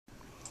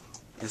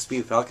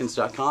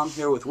SPUFalcons.com,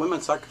 here with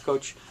women's soccer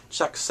coach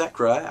Chuck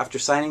Sekyra. After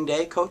signing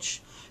day,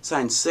 Coach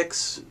signed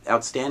 6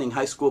 outstanding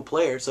high school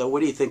players. So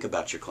what do you think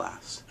about your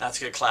class? That's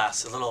a good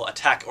class. A little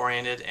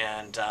attack-oriented,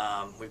 and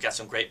we've got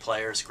some great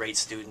players, great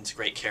students,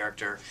 great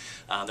character.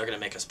 They're going to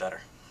make us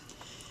better.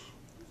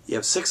 You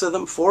have 6 of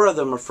them. 4 of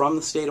them are from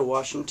the state of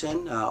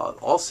Washington.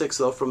 All 6,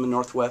 though, from the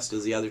Northwest,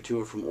 as the other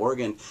 2 are from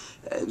Oregon.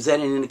 Is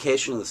that an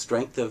indication of the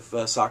strength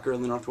of soccer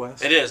in the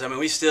Northwest? It is. I mean,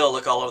 we still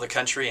look all over the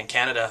country and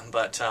Canada,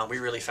 but we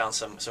really found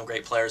some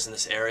great players in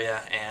this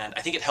area, and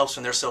I think it helps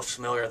when they're so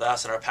familiar with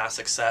us and our past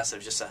success. It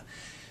was just an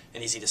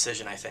easy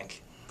decision, I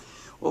think.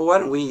 Well, why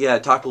don't we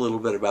talk a little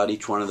bit about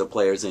each one of the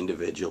players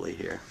individually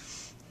here?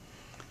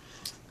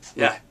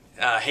 Yeah,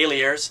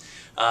 Haley Ayers.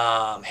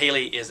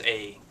 Haley is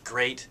a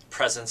great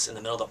presence in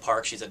the middle of the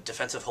park. She's a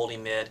defensive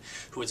holding mid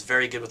who is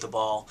very good with the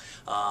ball.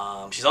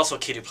 She's also a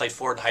kid who played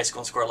forward in high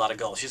school and scored a lot of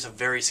goals. She's a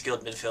very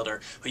skilled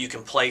midfielder who you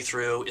can play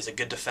through, is a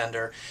good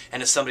defender,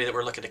 and is somebody that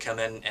we're looking to come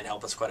in and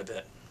help us quite a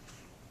bit.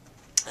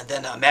 And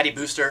then Maddie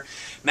Booster.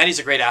 Maddie's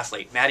a great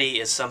athlete. Maddie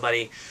is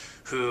somebody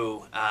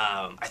who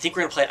I think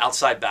we're going to play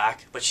outside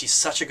back, but she's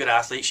such a good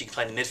athlete. She can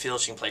play in the midfield,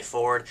 she can play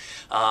forward.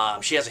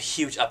 She has a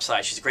huge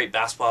upside. She's a great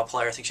basketball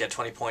player. I think she had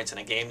 20 points in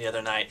a game the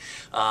other night.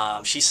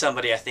 She's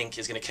somebody I think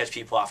is going to catch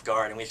people off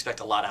guard, and we expect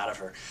a lot out of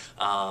her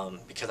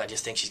because I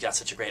just think she's got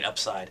such a great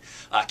upside.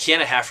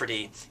 Kiana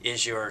Hafferty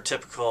is your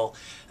typical,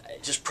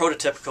 just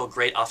prototypical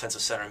great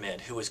offensive center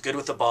mid who is good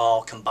with the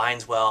ball,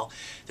 combines well.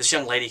 This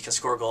young lady can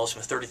score goals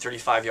from 30,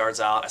 35 yards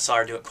out. I saw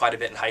her do it quite a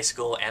bit in high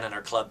school and in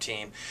our club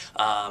team.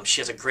 She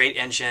has a great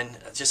engine,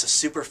 just a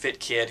super fit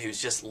kid who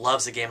just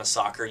loves the game of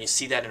soccer. You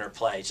see that in her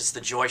play, just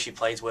the joy she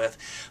plays with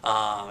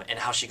and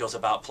how she goes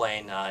about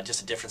playing,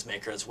 just a difference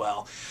maker as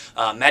well.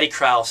 Maddie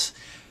Krause.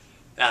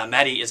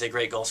 Maddie is a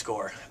great goal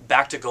scorer.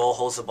 Back to goal,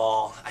 holds the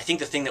ball. I think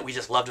the thing that we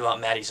just loved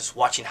about Maddie is just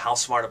watching how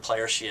smart a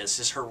player she is.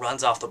 Just her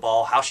runs off the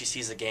ball, how she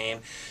sees the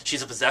game.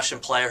 She's a possession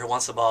player who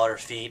wants the ball at her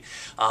feet.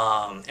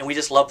 And we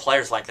just love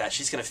players like that.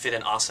 She's going to fit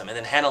in awesome. And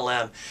then Hannah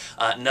Lim,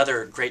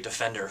 another great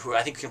defender who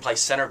I think can play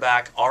center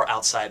back or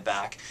outside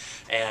back.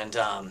 And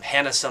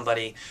Hannah's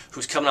somebody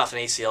who's coming off an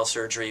ACL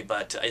surgery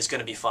but is going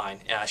to be fine.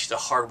 She's a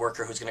hard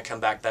worker who's going to come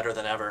back better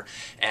than ever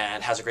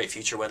and has a great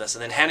future with us.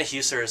 And then Hannah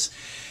Husers.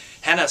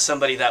 Hannah is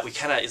somebody that we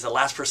kind of is the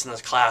last person in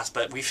this class,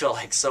 but we feel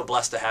like so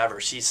blessed to have her.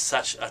 She's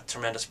such a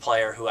tremendous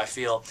player who I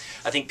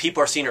think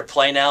people are seeing her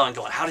play now and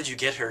going, how did you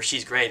get her?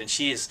 She's great, and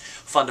she is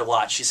fun to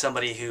watch. She's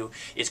somebody who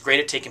is great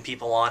at taking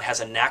people on, has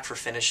a knack for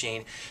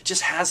finishing,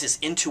 just has this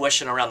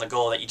intuition around the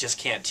goal that you just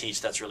can't teach.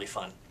 That's really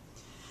fun.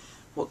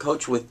 Well,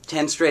 Coach, with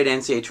 10 straight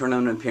NCAA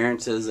tournament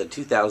appearances, a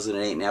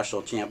 2008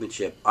 national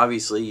championship,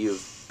 obviously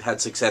you've had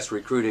success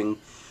recruiting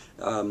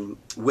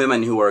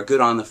women who are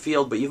good on the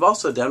field, but you've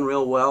also done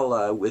real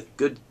well with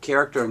good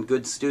character and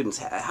good students.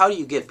 How do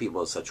you get people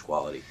of such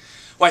quality?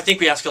 Well, I think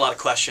we ask a lot of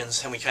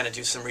questions and we kind of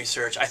do some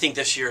research. I think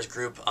this year's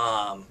group,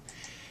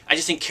 I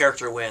just think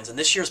character wins, and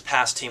this year's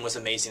past team was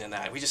amazing in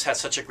that. We just had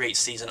such a great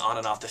season on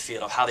and off the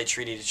field of how they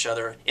treated each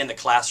other in the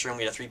classroom.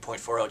 We had a 3.40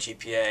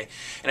 GPA,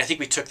 and I think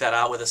we took that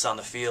out with us on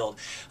the field.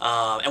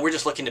 And we're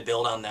just looking to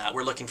build on that.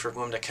 We're looking for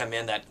women to come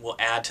in that will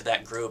add to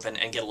that group and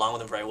get along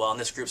with them very well, and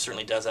this group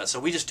certainly does that. So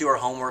we just do our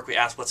homework. We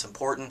ask what's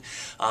important.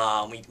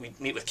 We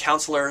meet with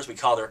counselors. We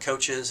call their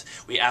coaches.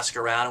 We ask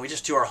around, and we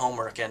just do our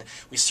homework, and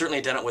we certainly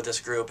done it with this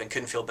group and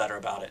couldn't feel better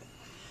about it.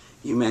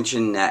 You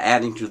mentioned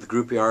adding to the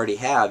group you already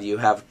have. You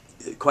have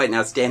quite an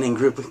outstanding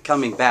group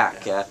coming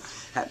back.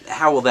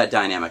 How will that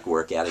dynamic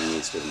work, adding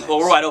these to the mix? Well,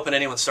 we're wide open to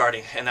anyone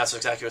starting, and that's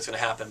exactly what's going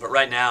to happen. But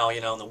right now,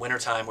 in the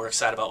wintertime, we're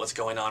excited about what's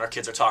going on. Our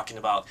kids are talking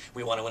about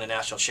we want to win a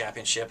national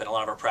championship, and a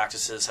lot of our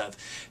practices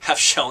have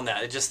shown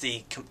that. It's just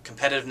the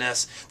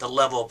competitiveness, the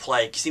level of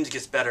play seems to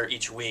get better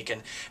each week,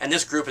 and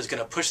this group is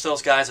going to push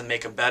those guys and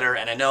make them better,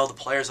 and I know the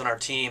players on our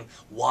team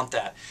want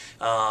that.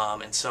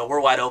 And so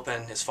we're wide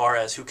open as far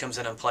as who comes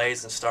in and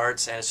plays and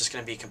starts, and it's just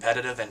going to be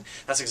competitive, and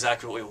that's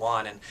exactly what we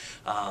want.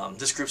 And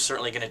this group's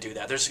certainly going to do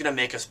that. They're just going to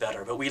make us better.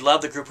 But we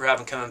love the group we're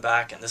having coming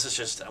back, and this is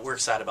just, we're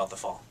excited about the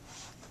fall.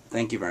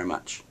 Thank you very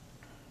much.